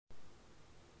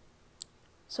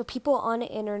So people on the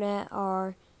internet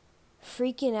are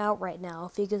freaking out right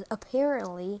now because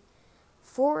apparently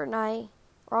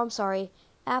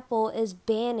Apple is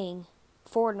banning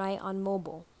Fortnite on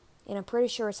mobile. And I'm pretty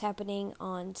sure it's happening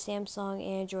on Samsung,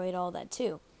 Android, all that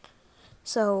too.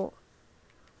 So,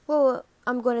 what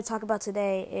I'm going to talk about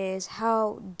today is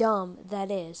how dumb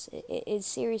that is. It's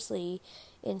seriously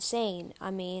insane.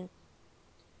 I mean,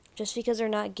 just because they're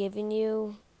not giving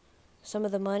you some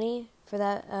of the money for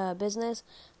that business,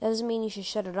 that doesn't mean you should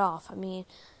shut it off. I mean,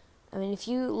 if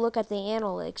you look at the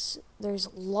analytics, there's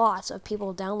lots of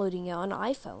people downloading it on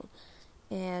iPhone,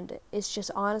 and it's just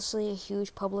honestly a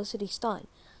huge publicity stunt.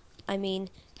 I mean,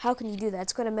 how can you do that?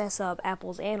 It's going to mess up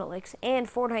Apple's analytics and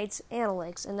Fortnite's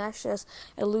analytics, and that's just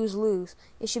a lose-lose.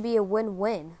 It should be a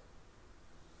win-win,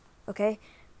 okay?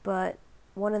 But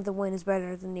one of the win is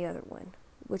better than the other win,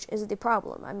 which is the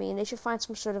problem. I mean, they should find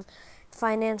some sort of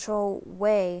financial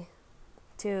way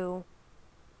to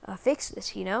fix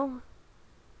this, you know?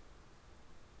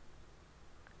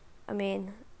 I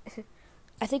mean,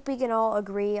 I think we can all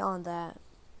agree on that.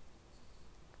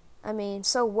 I mean,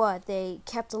 so what? They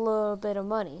kept a little bit of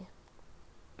money.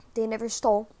 They never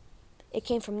stole. It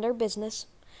came from their business.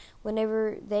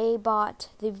 Whenever they bought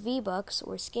the V-Bucks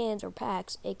or skins or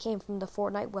packs, it came from the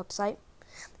Fortnite website.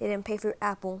 They didn't pay for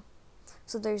Apple.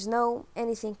 So there's no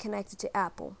anything connected to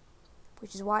Apple,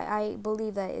 which is why I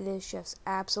believe that it is just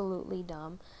absolutely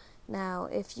dumb. Now,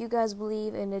 if you guys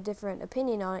believe in a different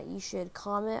opinion on it, you should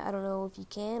comment. I don't know if you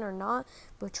can or not,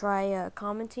 but try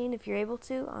commenting if you're able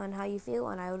to on how you feel,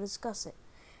 and I will discuss it.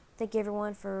 Thank you,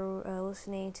 everyone, for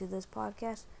listening to this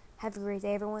podcast. Have a great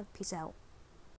day, everyone. Peace out.